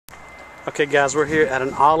Okay guys, we're here at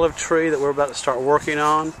an olive tree that we're about to start working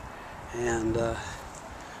on, and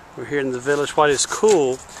we're here in the village. What is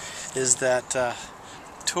cool is that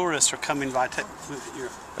tourists are coming by.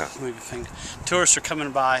 Tourists are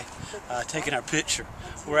coming by, taking our picture.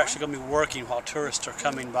 We're actually going to be working while tourists are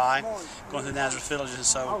coming by, going through Nazareth village, and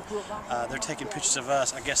so they're taking pictures of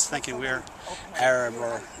us. I guess thinking we're Arab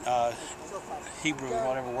or Hebrew or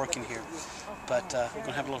whatever working here. But we're going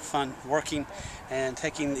to have a little fun working and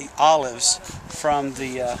taking the olives from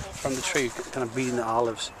the tree, kind of beating the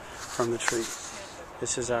olives from the tree.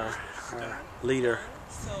 This is our leader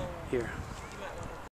here.